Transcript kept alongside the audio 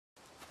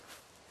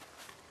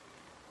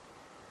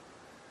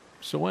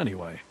So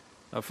anyway,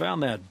 I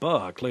found that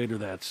buck later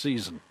that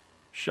season.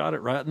 Shot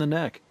it right in the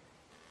neck.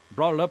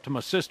 Brought it up to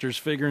my sister's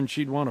figuring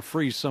she'd want to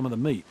freeze some of the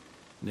meat.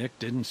 Nick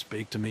didn't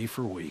speak to me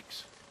for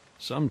weeks.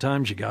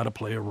 Sometimes you gotta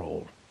play a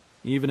role,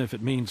 even if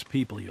it means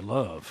people you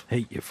love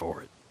hate you for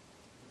it.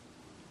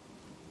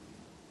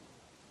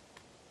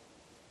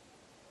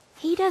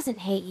 He doesn't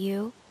hate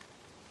you.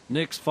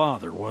 Nick's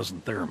father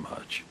wasn't there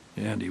much,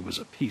 and he was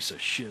a piece of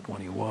shit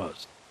when he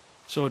was.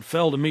 So it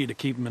fell to me to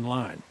keep him in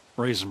line,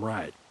 raise him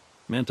right.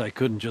 Meant I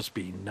couldn't just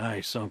be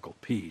nice Uncle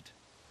Pete.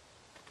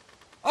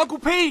 Uncle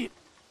Pete!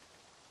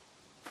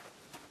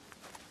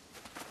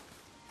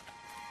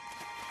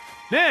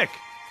 Nick!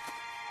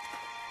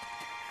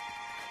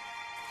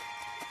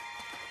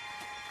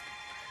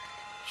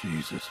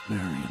 Jesus,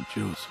 Mary, and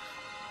Joseph.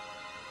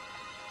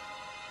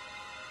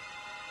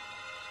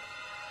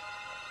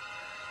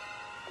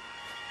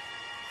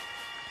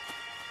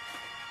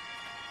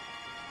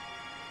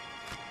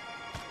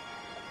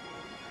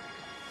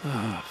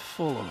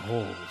 Full of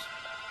holes.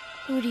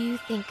 Who do you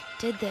think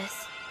did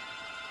this?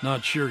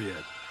 Not sure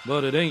yet,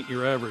 but it ain't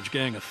your average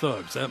gang of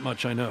thugs, that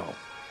much I know.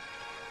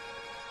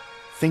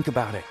 Think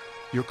about it.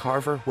 You're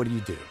Carver, what do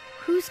you do?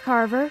 Who's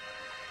Carver?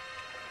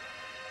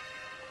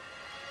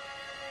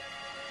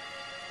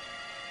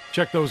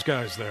 Check those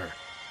guys there.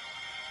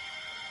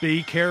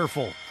 Be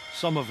careful.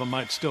 Some of them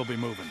might still be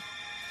moving.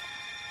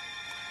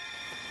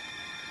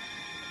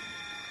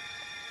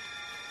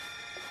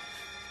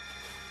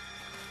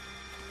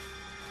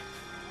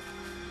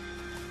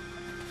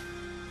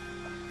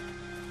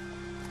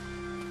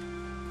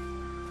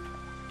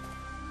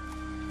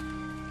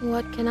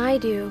 What can I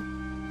do?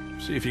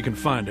 See if you can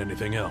find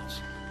anything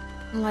else.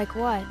 Like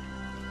what?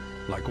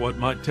 Like what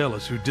might tell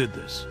us who did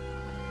this.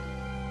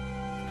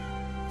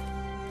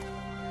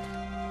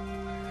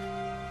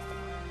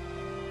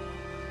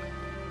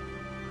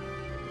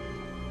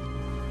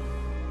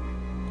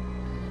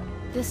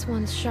 This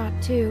one's shot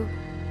too.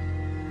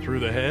 Through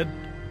the head?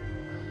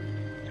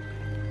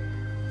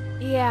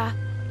 Yeah.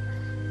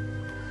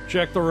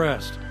 Check the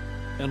rest.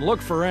 And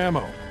look for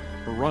ammo.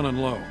 We're running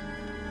low.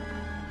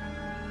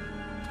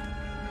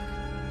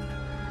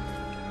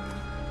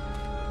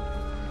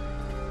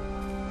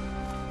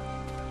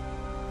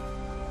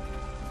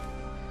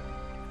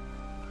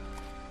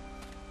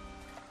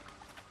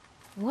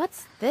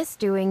 What's this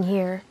doing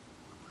here?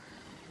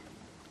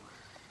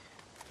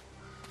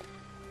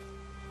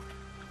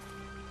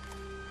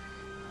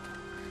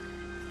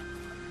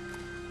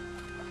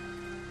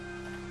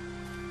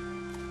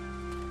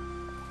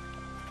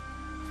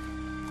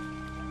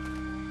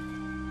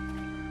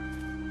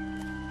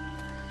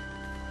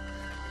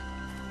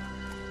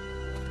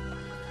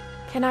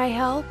 Can I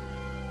help?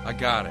 I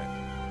got it.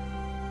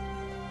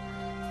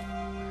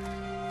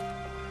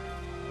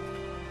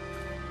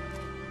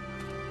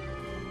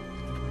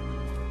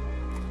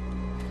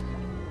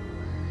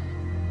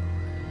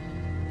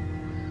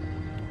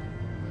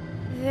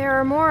 There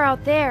are more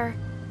out there.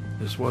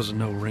 This wasn't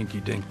no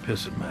rinky-dink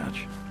pissing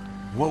match.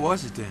 What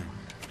was it then?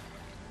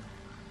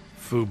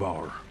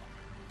 Foobar.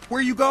 Where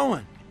are you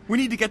going? We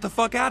need to get the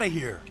fuck out of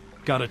here.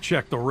 Gotta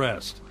check the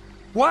rest.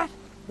 What?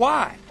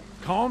 Why?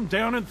 Calm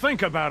down and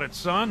think about it,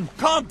 son.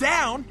 Calm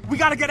down! We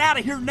gotta get out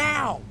of here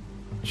now!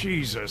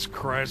 Jesus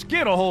Christ,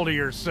 get a hold of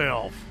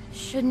yourself.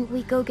 Shouldn't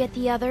we go get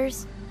the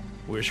others?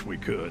 Wish we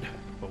could,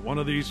 but one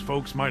of these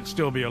folks might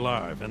still be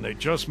alive, and they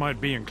just might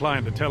be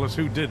inclined to tell us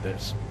who did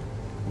this.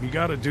 We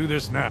gotta do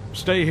this now.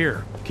 Stay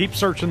here. Keep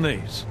searching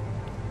these.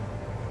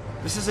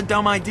 This is a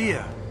dumb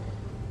idea.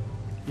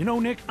 You know,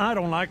 Nick, I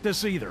don't like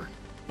this either.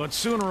 But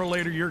sooner or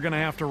later, you're gonna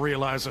have to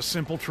realize a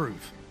simple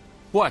truth.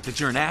 What, that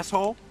you're an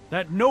asshole?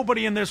 That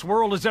nobody in this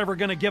world is ever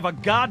gonna give a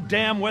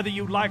goddamn whether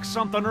you like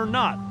something or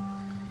not.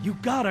 You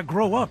gotta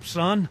grow up,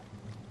 son.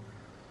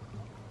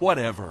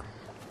 Whatever.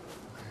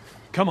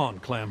 Come on,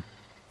 Clem.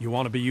 You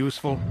want to be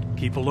useful?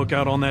 Keep a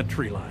lookout on that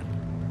tree line.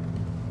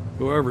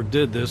 Whoever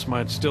did this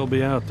might still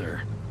be out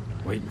there,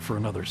 waiting for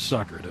another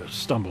sucker to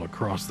stumble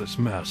across this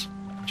mess,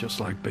 just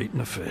like baiting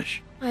a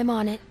fish. I'm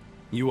on it.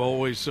 You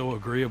always so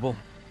agreeable?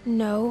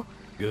 No.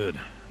 Good.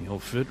 You'll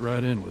fit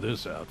right in with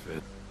this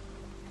outfit.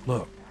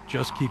 Look,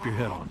 just keep your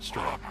head on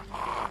straight.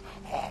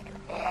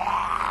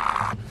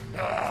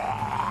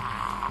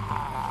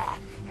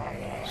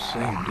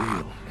 Same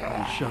deal.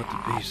 All shot to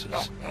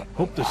pieces.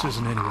 Hope this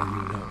isn't anyone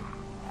you know.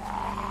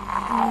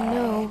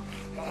 No.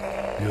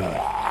 Good.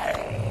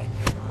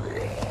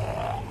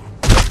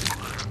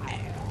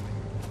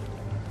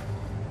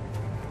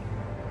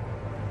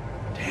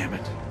 Damn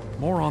it.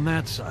 More on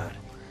that side.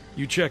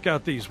 You check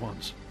out these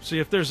ones. See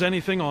if there's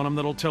anything on them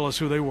that'll tell us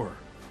who they were.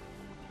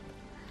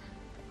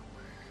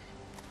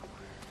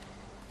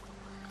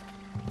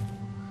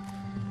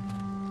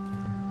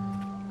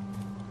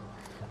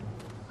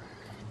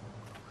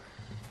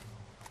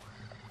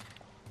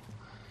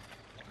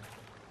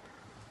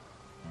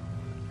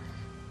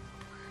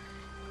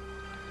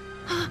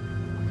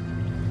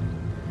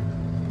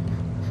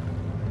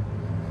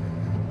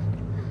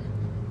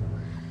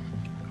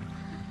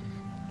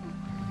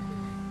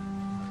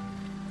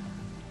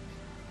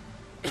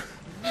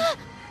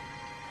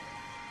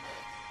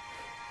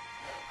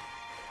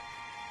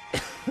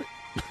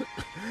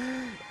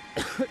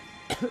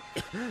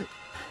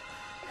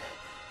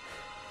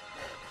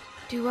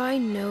 Do I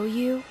know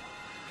you?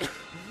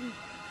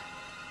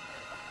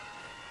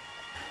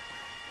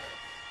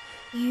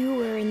 You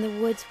were in the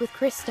woods with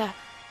Krista.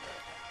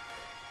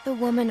 The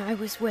woman I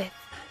was with.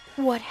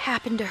 What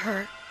happened to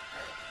her?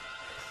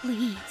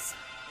 Please,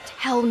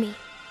 tell me.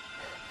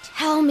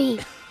 Tell me.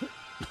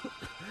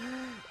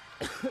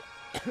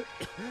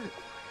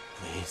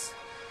 Please.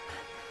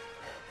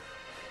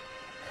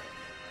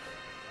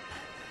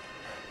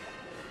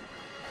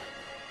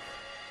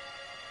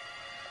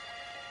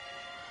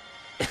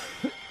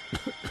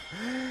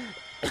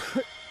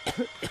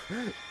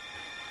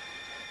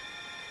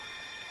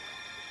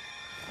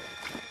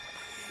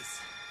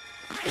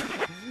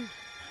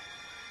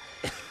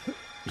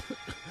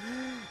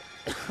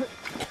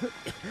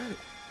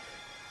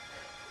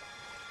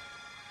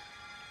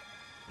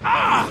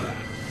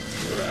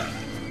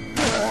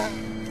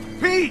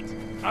 Pete!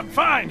 I'm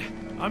fine.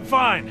 I'm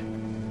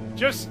fine.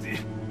 Just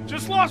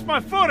lost my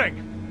footing.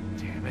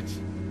 Damn it.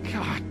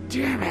 God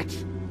damn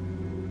it.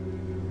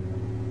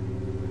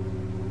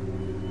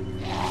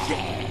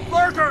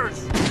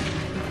 Lurkers!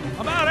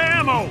 I'm out of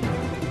ammo.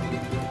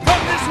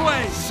 Come this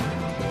way.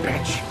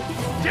 Bitch.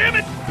 Damn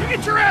it! You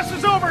get your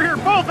asses over here,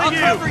 both of you!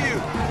 I'll cover you!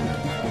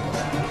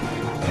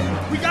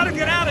 We gotta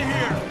get out of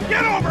here!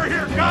 Get over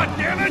here,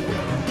 goddammit!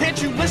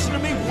 Can't you listen to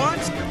me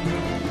once?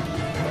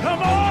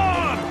 Come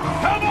on!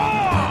 Come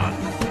on!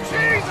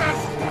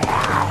 Jesus!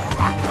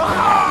 Come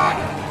on!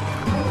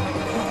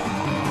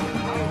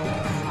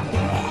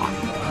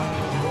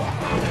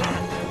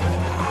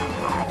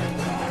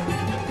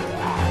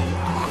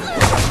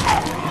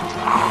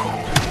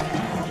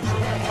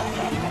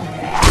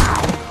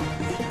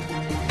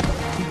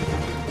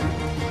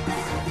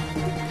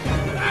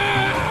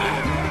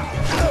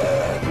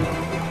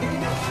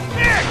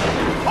 Nick!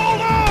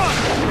 Hold on!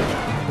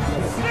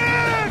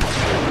 Nick!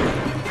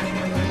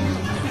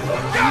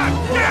 God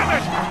damn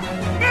it!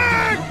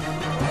 Nick!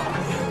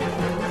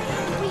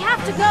 We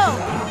have to go.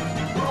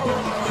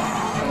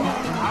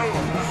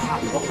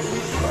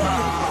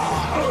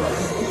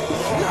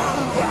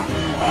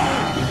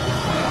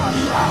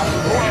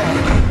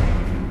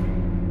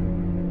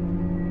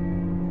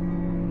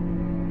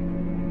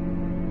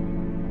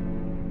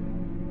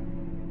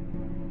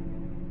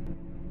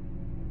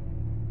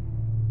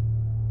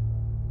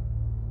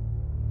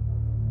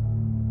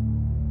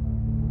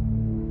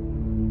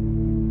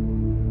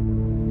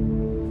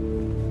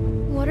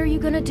 What are you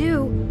gonna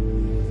do?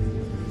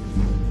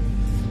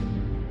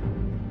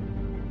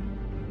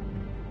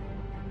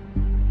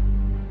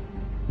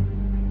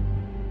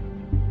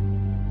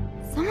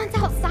 Someone's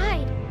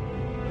outside.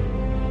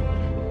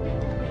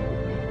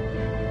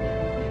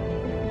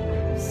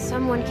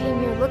 Someone came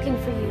here looking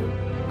for you.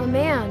 A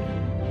man.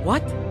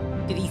 What?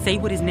 Did he say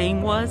what his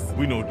name was?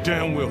 We know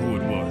damn well who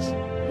it was.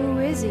 Who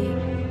is he?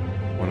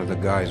 One of the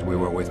guys we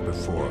were with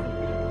before.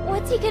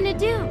 What's he gonna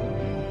do?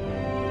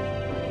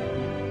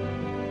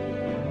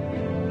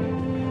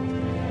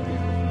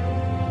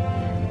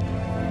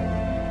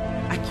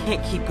 I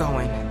can't keep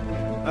going.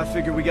 I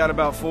figure we got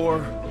about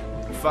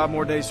 5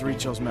 more days to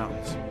reach those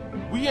mountains.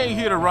 We ain't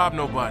here to rob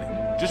nobody.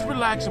 Just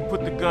relax and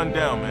put the gun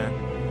down, man.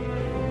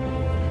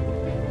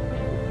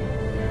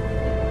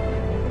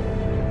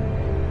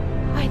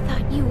 I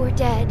thought you were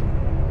dead.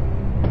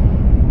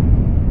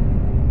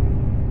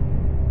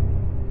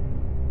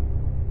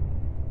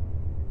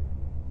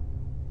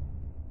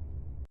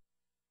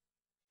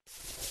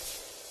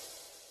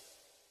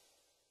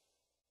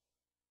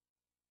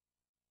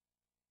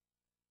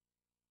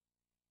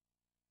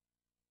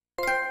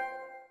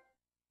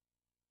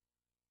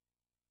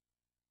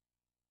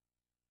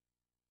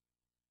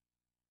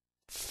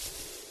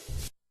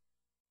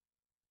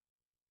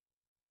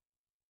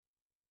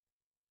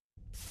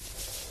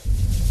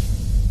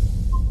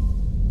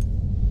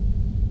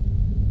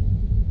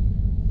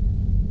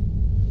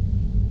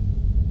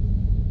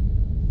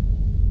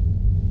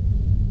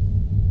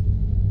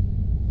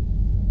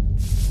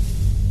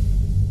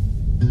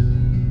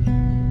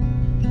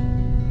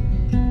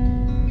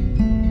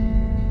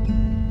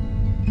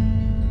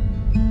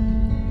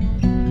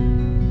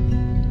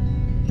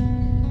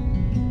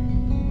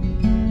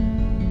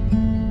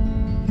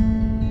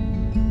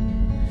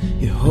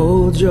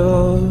 Hold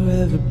your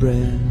every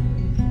breath.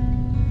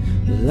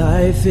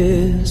 Life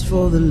is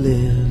for the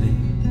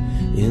living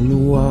in the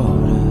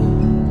water.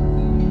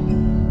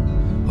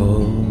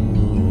 Oh,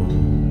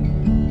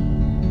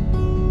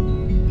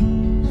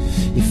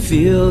 you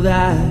feel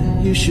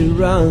that you should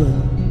run,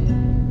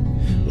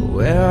 but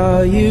where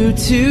are you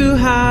to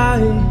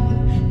hide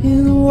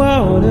in the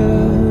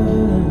water?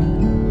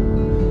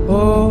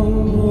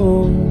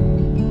 Oh,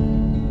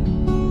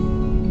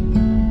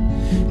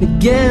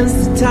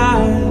 against the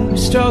tide we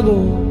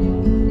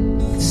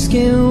struggle,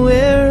 skin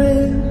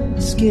wearing,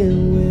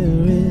 skin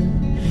wearing.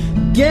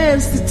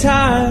 Against the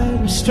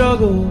tide we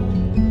struggle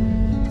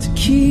to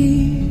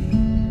keep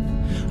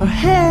our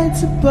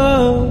heads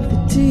above the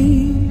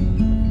deep,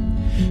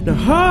 and our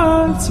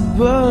hearts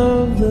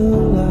above the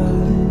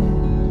light,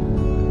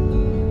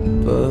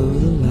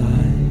 above the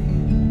light.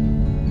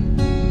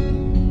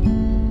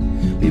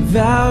 We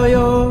vow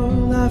your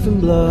life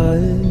and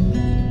blood.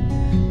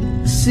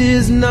 This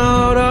is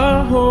not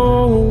our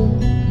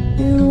home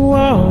in the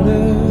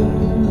water.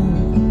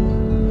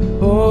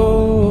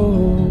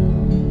 Oh,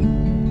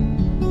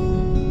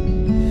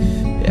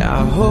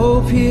 yeah, I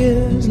hope he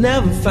is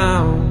never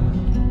found.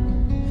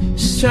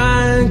 Just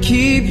try and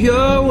keep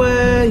your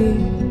way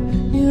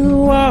in the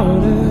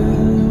water.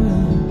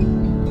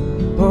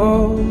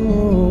 Oh,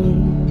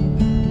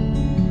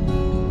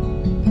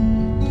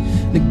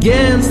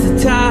 against the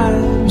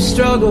tide we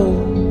struggle,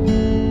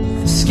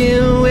 the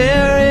skin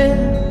we're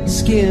in,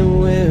 skin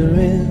we're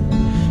in.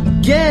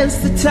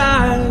 Against the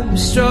tide we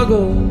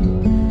struggle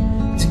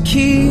to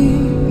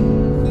keep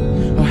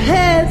our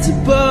heads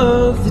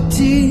above the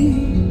deep,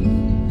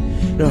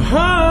 and our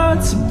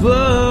hearts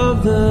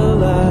above the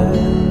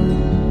light,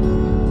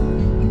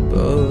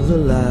 above the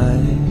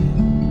light.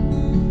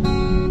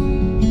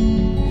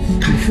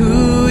 And who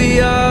we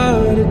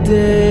are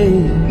today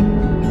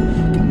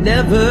can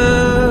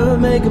never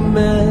make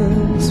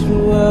amends for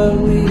what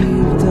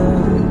we've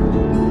done.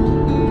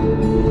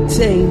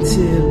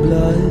 Tainted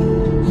blood.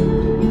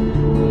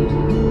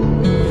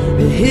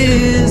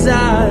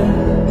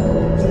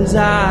 His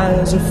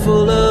eyes are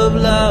full of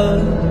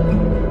love.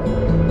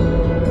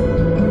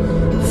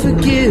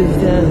 Forgive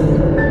them,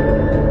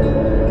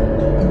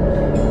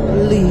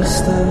 release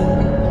them.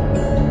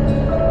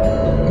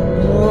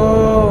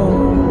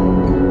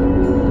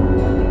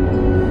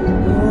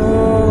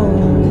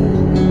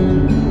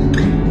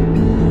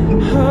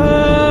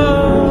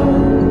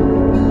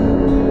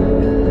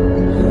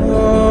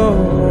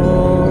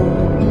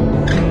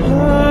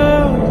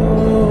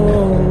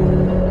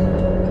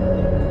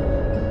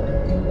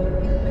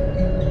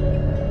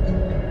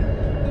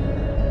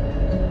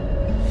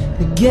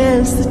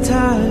 Against the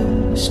tide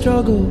we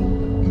struggle,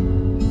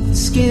 the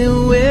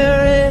skin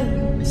we're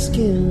in, the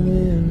skin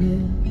we're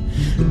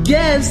in.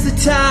 Against the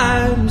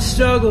tide we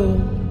struggle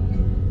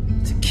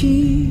to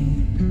keep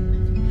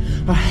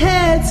our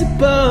heads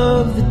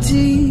above the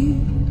deep,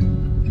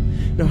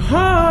 and our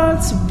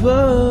hearts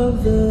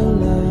above the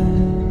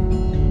light,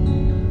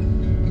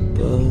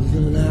 above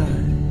the light.